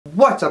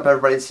What's up,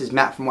 everybody? This is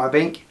Matt from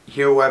Webb-Inc.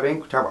 Here at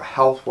Webb-Inc. we talk about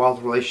health,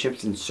 wealth,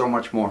 relationships, and so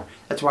much more.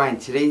 That's why in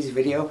today's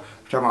video,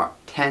 we're talking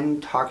about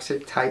 10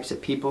 toxic types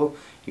of people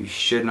you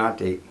should not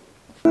date.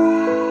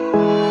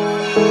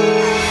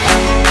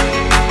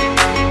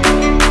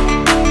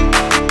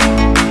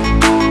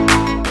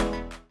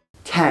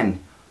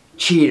 10.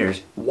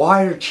 Cheaters.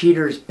 Why are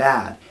cheaters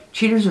bad?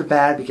 Cheaters are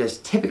bad because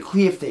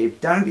typically if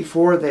they've done it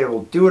before, they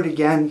will do it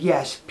again.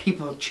 Yes,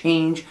 people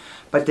change,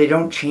 but they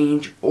don't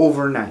change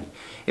overnight.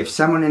 If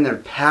someone in their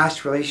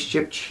past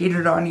relationship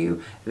cheated on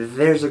you,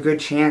 there's a good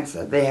chance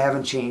that they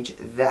haven't changed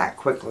that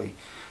quickly.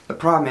 The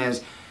problem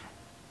is,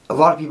 a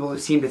lot of people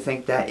seem to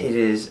think that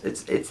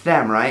it's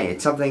them, right?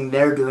 It's something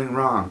they're doing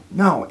wrong.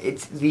 No,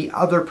 it's the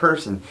other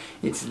person.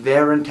 It's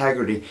their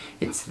integrity.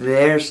 It's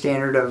their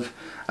standard of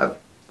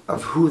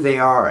who they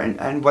are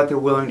and what they're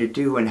willing to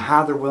do and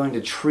how they're willing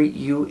to treat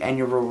you and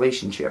your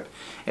relationship.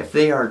 If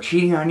they are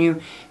cheating on you,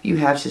 if you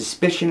have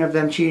suspicion of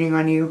them cheating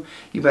on you,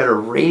 you better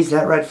raise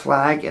that red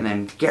flag and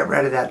then get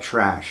rid of that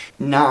trash.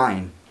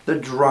 9. The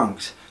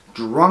drunks.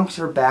 Drunks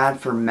are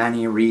bad for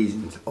many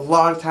reasons. A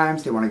lot of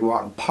times they want to go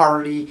out and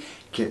party,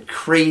 get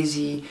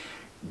crazy,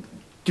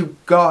 do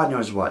God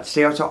knows what.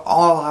 Stay out till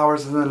all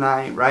hours of the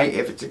night, right?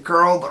 If it's a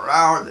girl, they're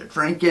out, they're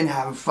drinking,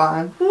 having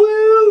fun.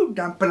 Woo!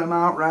 Dumping them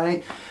out,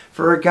 right?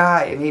 For a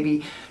guy,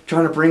 maybe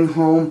trying to bring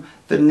home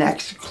the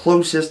next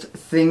closest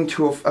thing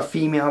to a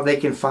female they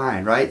can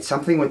find, right?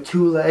 Something with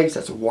two legs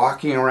that's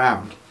walking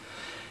around.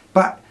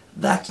 But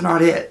that's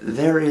not it.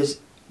 There is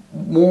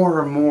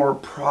more and more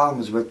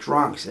problems with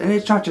drunks. And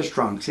it's not just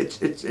drunks.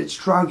 It's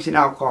drugs and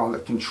alcohol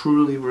that can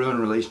truly ruin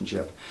a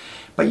relationship.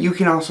 But you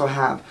can also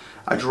have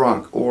a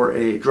drunk or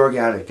a drug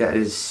addict that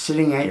is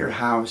sitting at your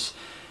house,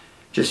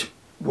 just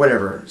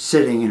whatever,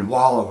 sitting and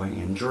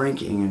wallowing and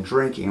drinking,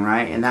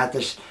 right? And that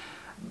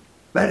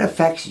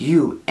affects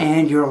you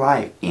and your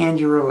life and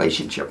your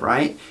relationship,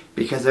 right?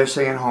 Because they're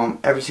sitting at home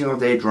every single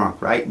day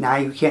drunk, right? Now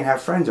you can't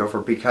have friends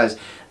over because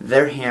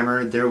they're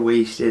hammered, they're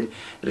wasted,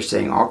 they're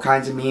saying all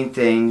kinds of mean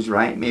things,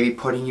 right? Maybe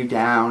putting you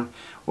down,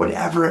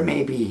 whatever it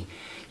may be.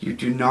 You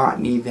do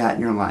not need that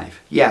in your life.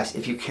 Yes,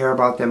 if you care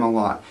about them a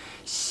lot,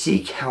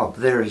 seek help.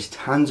 There is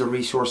tons of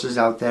resources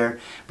out there,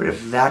 but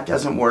if that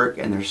doesn't work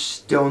and they're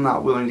still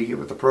not willing to get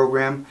with the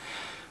program,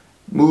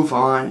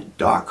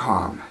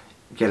 moveon.com.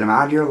 Get them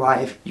out of your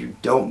life. You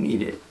don't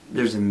need it.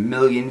 There's a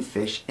million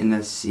fish in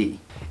the sea.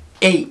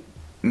 8.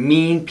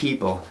 Mean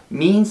people.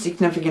 Mean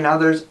significant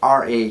others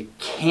are a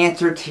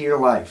cancer to your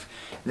life.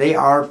 They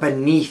are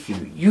beneath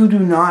you. You do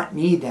not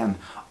need them.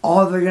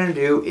 All they're going to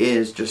do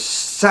is just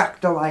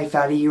suck the life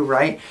out of you,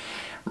 right?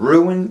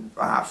 Ruin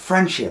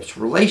friendships,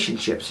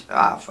 relationships,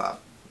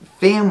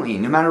 family.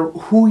 No matter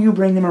who you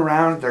bring them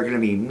around, they're going to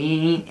be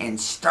mean and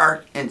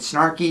stark and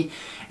snarky,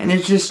 and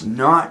it's just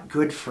not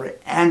good for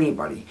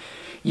anybody.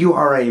 You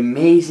are an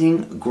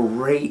amazing,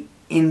 great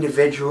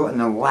individual, and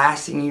the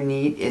last thing you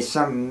need is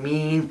some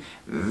mean,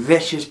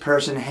 vicious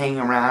person hanging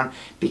around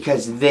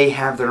because they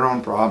have their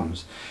own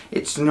problems.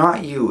 It's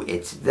not you,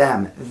 it's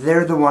them.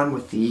 They're the one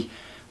with the,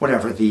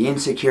 whatever, the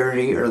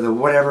insecurity or the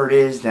whatever it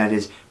is that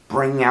is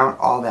bringing out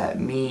all that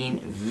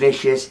mean,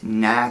 vicious,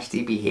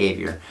 nasty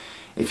behavior.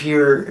 If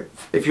you're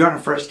on a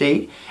first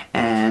date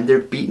and they're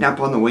beating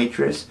up on the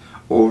waitress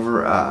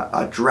over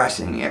a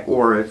dressing,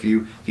 or if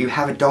you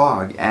have a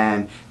dog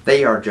and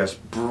they are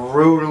just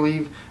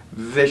brutally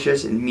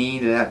vicious and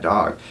mean to that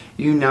dog,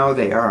 you know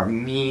they are a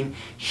mean,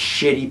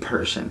 shitty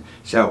person.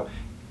 So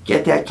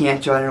get that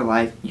cancer out of your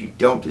life. You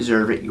don't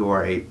deserve it. You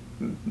are a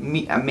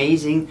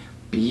amazing,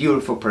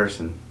 beautiful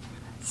person.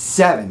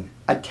 7.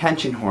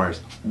 Attention whores.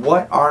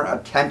 What are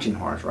attention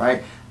whores,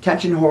 right?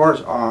 Attention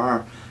whores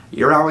are,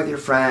 you're out with your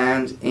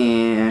friends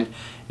and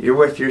you're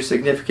with your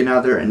significant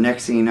other, and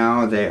next thing you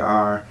know they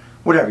are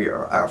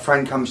whatever, a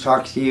friend comes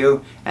talks to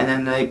you and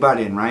then they butt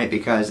in, right?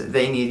 Because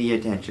they need the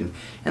attention.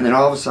 And then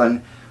all of a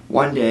sudden,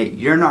 one day,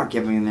 you're not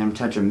giving them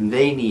attention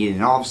they need,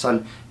 and all of a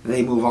sudden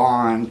they move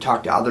on,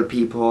 talk to other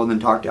people, and then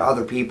talk to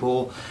other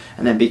people,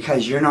 and then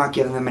because you're not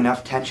giving them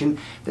enough attention,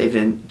 they've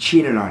then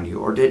cheated on you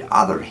or did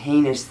other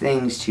heinous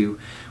things to,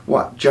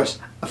 what, just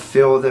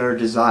fulfill their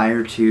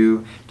desire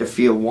to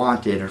feel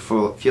wanted or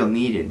feel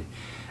needed.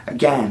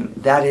 Again,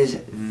 that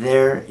is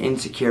their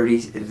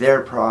insecurities,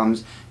 their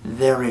problems,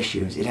 their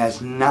issues. It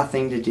has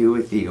nothing to do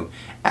with you.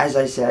 As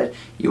I said,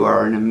 you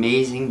are an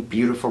amazing,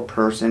 beautiful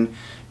person.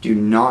 Do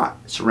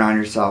not surround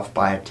yourself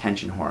by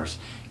attention whores.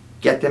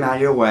 Get them out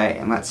of your way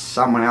and let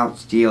someone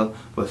else deal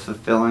with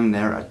fulfilling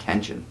their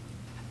attention.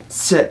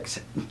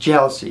 6.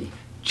 Jealousy.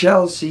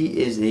 Jealousy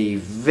is a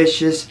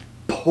vicious,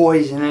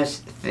 poisonous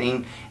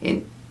thing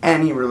in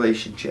any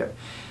relationship.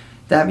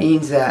 That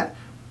means that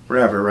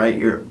whatever, right?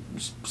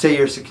 Say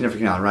you're a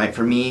significant other, right?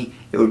 For me,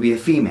 it would be a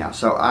female.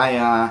 So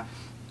I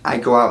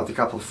go out with a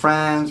couple of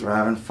friends, we're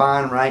having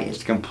fun, right?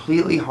 It's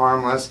completely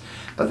harmless,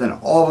 but then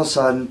all of a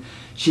sudden,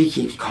 she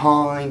keeps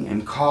calling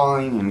and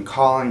calling and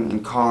calling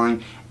and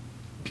calling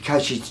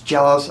because she's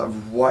jealous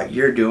of what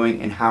you're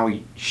doing and how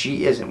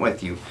she isn't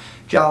with you.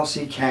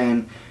 Jealousy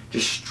can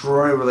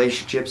destroy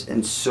relationships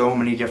in so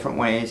many different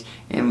ways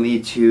and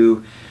lead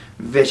to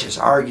vicious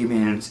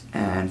arguments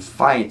and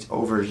fights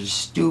over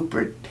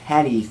stupid,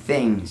 petty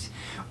things.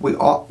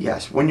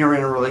 Yes, when you're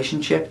in a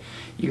relationship,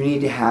 you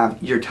need to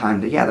have your time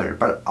together.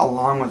 But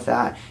along with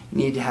that, you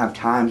need to have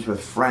times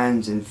with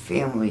friends and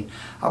family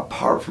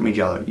apart from each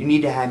other. You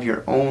need to have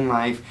your own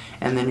life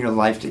and then your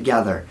life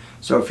together.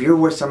 So if you're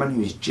with someone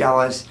who's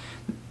jealous,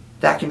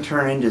 that can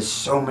turn into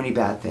so many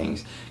bad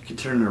things. It can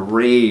turn into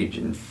rage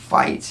and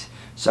fights.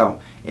 So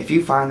if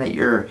you find that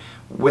you're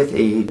with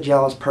a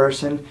jealous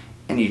person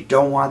and you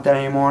don't want that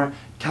anymore,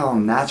 tell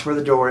them that's where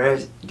the door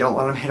is. Don't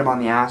let them hit them on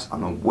the ass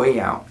on the way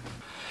out.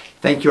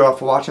 Thank you all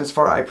for watching this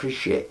far. I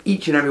appreciate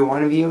each and every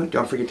one of you.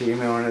 Don't forget to give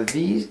me one of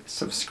these.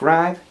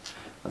 Subscribe.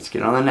 Let's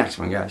get on the next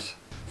one, guys.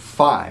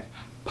 5.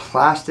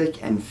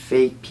 Plastic and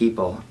fake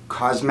people.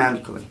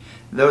 Cosmetically.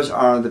 Those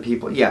are the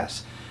people,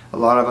 yes. A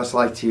lot of us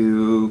like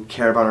to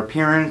care about our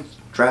appearance,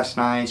 dress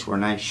nice, wear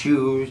nice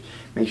shoes,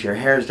 make sure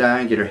your hair's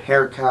done, get your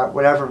hair cut,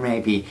 whatever it may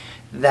be.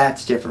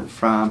 That's different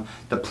from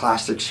the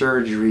plastic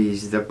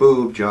surgeries, the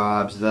boob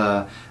jobs,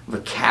 the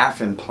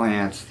calf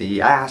implants,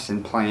 the ass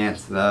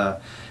implants,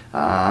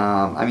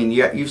 I mean,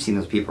 you've seen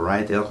those people,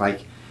 right? They look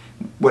like,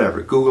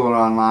 whatever, Google it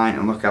online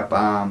and look up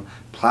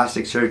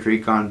plastic surgery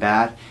gone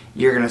bad.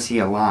 You're going to see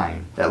a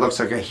line that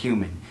looks like a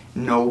human.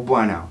 No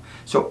bueno.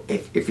 So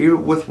if you're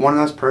with one of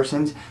those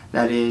persons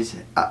that is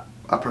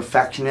a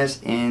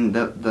perfectionist in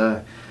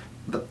the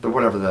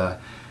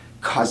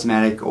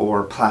cosmetic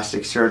or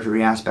plastic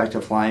surgery aspect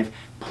of life,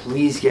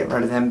 please get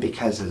rid of them,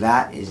 because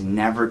that is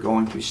never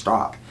going to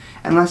stop.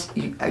 Unless,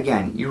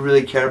 you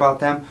really care about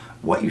them,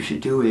 what you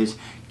should do is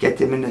get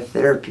them into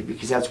therapy,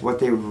 because that's what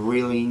they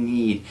really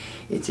need.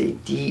 It's a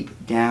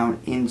deep down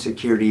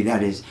insecurity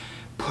that is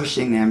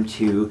pushing them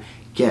to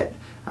get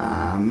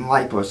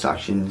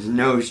liposuctions,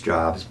 nose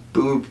jobs,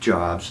 boob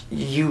jobs,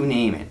 you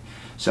name it.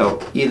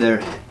 So either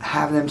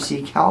have them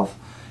seek help,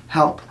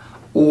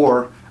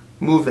 or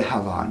move the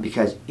hell on,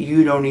 because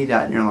you don't need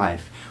that in your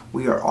life.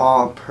 We are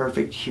all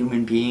perfect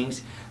human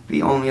beings.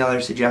 The only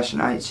other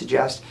suggestion I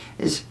suggest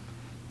is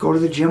go to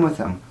the gym with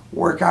them,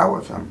 work out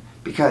with them,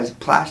 because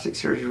plastic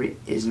surgery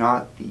is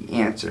not the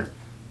answer.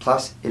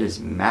 Plus, it is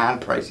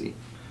mad pricey.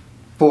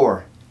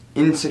 4.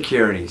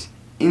 Insecurities.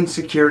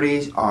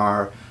 Insecurities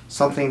are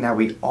something that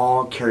we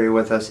all carry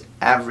with us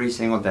every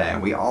single day.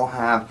 We all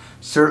have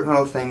certain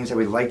little things that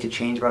we'd like to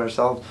change about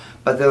ourselves,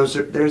 but there's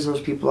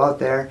those people out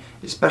there,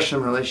 especially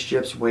in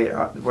relationships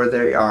where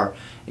they are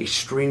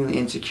extremely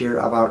insecure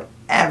about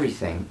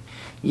everything.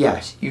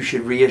 Yes, you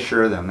should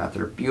reassure them that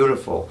they're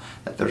beautiful,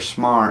 that they're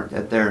smart,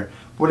 that they're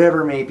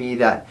whatever it may be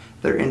that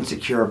they're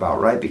insecure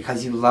about, right?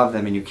 Because you love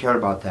them and you care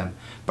about them.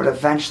 But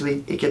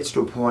eventually it gets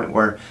to a point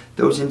where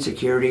those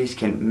insecurities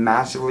can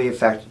massively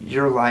affect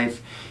your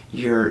life,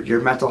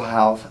 your mental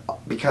health,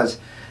 because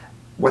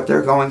what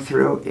they're going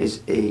through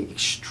is a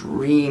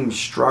extreme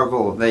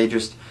struggle.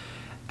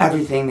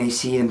 Everything they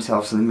see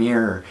themselves in the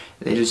mirror,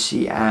 they just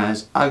see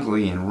as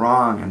ugly and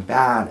wrong and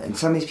bad. And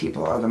some of these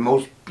people are the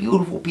most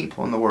beautiful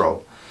people in the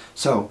world.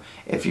 So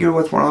if you're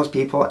with one of those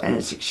people and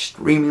it's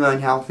extremely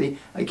unhealthy,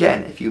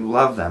 again, if you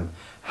love them,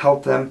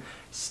 help them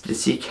to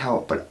seek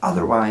help, but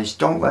otherwise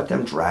don't let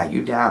them drag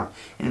you down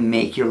and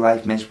make your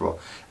life miserable.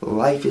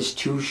 Life is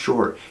too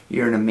short.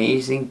 You're an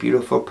amazing,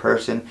 beautiful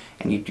person,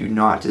 and you do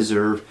not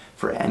deserve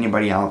for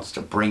anybody else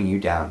to bring you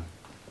down.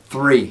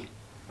 3.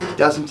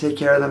 Doesn't take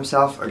care of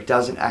themselves or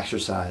doesn't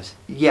exercise.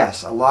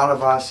 Yes, a lot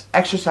of us,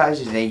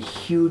 exercise is a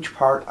huge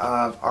part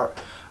of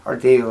our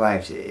daily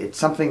lives. It's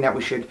something that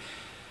we should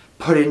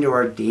put into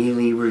our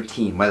daily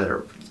routine,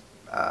 whether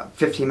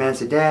 15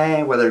 minutes a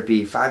day, whether it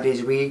be 5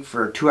 days a week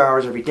for 2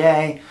 hours every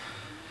day.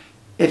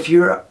 If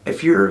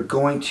you're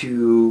going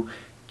to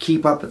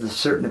keep up with a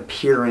certain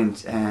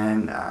appearance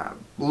and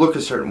look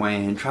a certain way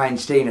and try and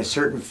stay in a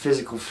certain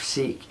physical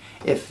physique,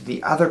 if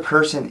the other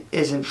person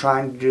isn't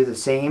trying to do the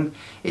same,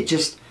 it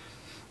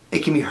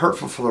can be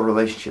hurtful for the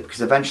relationship,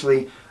 because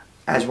eventually,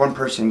 as one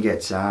person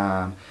gets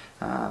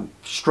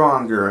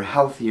stronger,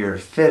 healthier,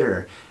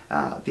 fitter,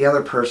 the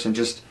other person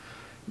just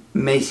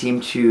may seem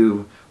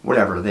to,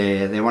 whatever,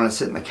 they want to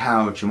sit on the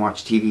couch and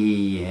watch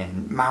TV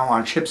and mow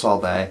on chips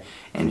all day,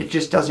 and it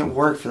just doesn't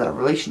work for that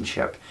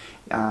relationship.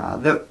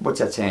 What's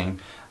that saying?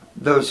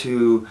 Those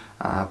who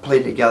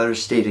play together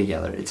stay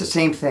together. It's the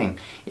same thing.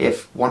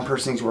 If one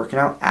person's working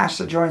out, ask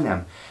to join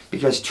them,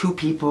 because two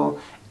people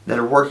that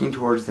are working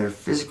towards their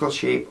physical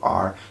shape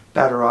are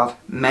better off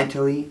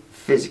mentally,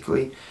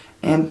 physically,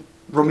 and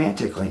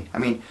romantically. I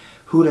mean,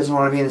 who doesn't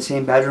want to be in the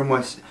same bedroom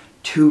with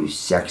two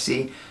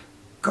sexy,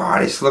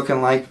 goddess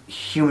looking like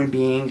human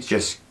beings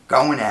just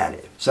going at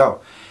it?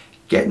 So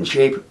get in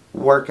shape,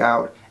 work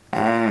out,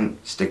 and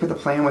stick with a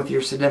plan with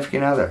your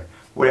significant other,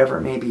 whatever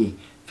it may be.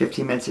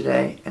 15 minutes a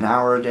day, an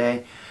hour a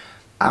day,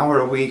 hour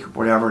a week,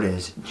 whatever it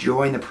is.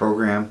 Join the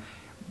program,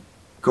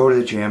 go to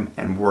the gym,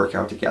 and work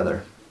out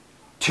together.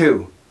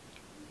 2,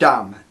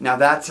 dumb. Now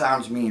that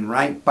sounds mean,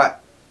 right?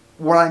 But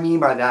what I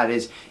mean by that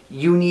is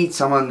you need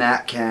someone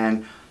that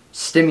can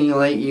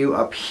stimulate you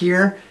up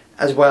here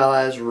as well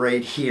as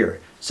right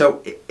here.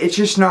 So it's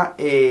just not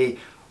a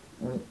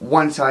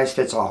one size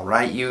fits all,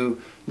 right?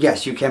 You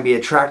yes, you can be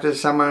attracted to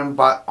someone,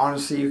 but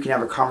honestly, you can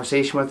have a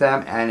conversation with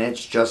them and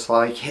it's just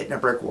like hitting a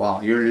brick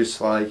wall. You're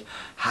just like,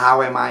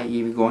 how am I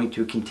even going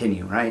to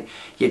continue, right?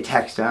 You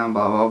text them,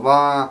 blah, blah,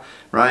 blah,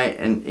 right?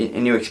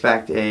 And you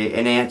expect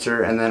an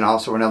answer and then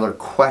also another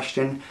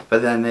question,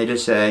 but then they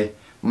just say,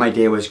 my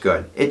day was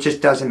good. It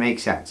just doesn't make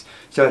sense.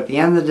 So at the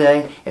end of the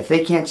day, if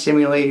they can't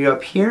stimulate you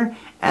up here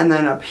and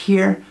then up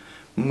here,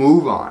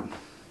 move on.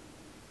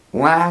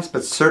 Last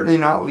but certainly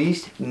not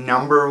least,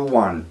 number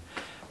 1.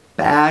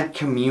 Bad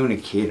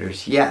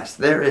communicators. Yes,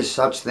 there is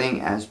such thing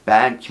as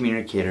bad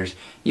communicators.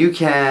 You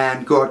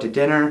can go out to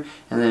dinner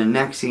and then the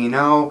next thing you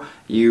know,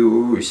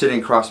 you're sitting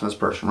across from this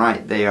person,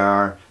 right? They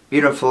are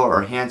beautiful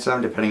or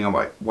handsome, depending on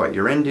what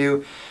you're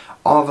into.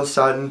 All of a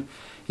sudden,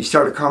 you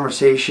start a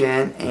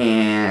conversation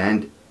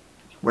and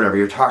whatever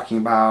you're talking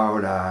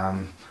about,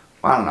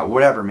 I don't know,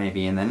 whatever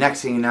maybe, and the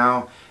next thing you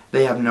know,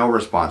 they have no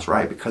response,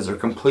 right? Because they're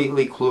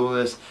completely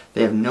clueless,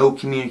 they have no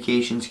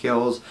communication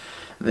skills,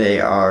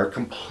 they are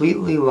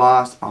completely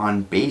lost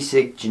on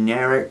basic,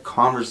 generic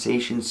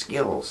conversation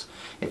skills.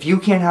 If you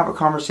can't have a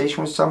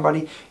conversation with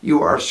somebody,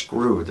 you are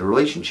screwed. The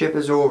relationship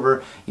is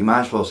over. You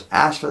might as well just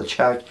ask for the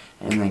check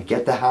and then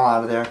get the hell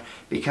out of there,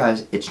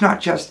 because it's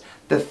not just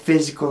the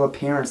physical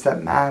appearance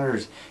that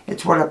matters.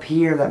 It's what up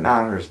here that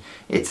matters.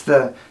 It's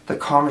the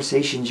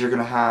conversations you're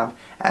going to have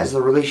as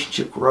the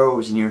relationship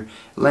grows and you're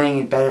laying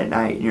in bed at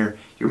night and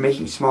you're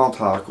making small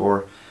talk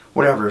or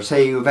whatever.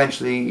 Say you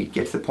eventually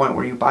get to the point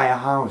where you buy a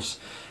house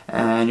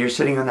and you're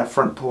sitting on that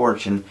front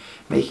porch and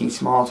making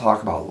small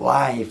talk about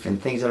life and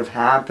things that have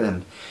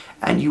happened,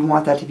 and you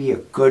want that to be a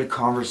good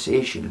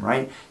conversation,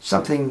 right?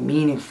 Something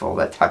meaningful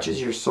that touches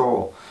your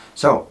soul.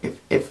 So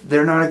if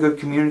they're not a good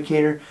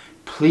communicator,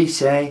 please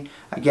say,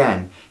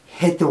 again,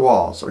 hit the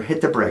walls or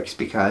hit the bricks,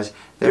 because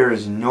there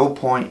is no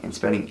point in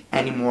spending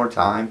any more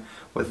time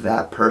with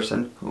that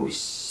person who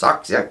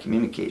sucks at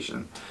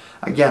communication.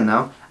 Again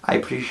though, I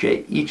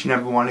appreciate each and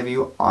every one of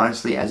you.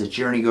 Honestly, as the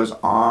journey goes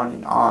on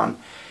and on,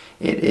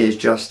 it is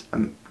just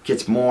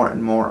gets more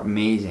and more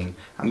amazing.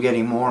 I'm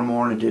getting more and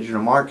more into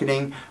digital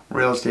marketing,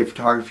 real estate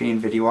photography,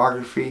 and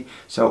videography.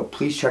 So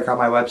please check out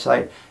my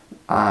website.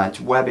 It's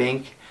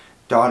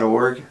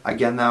webbinc.org.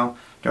 Again though,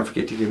 don't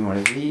forget to give me one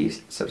of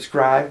these.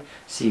 Subscribe.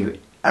 See you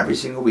every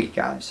single week,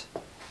 guys.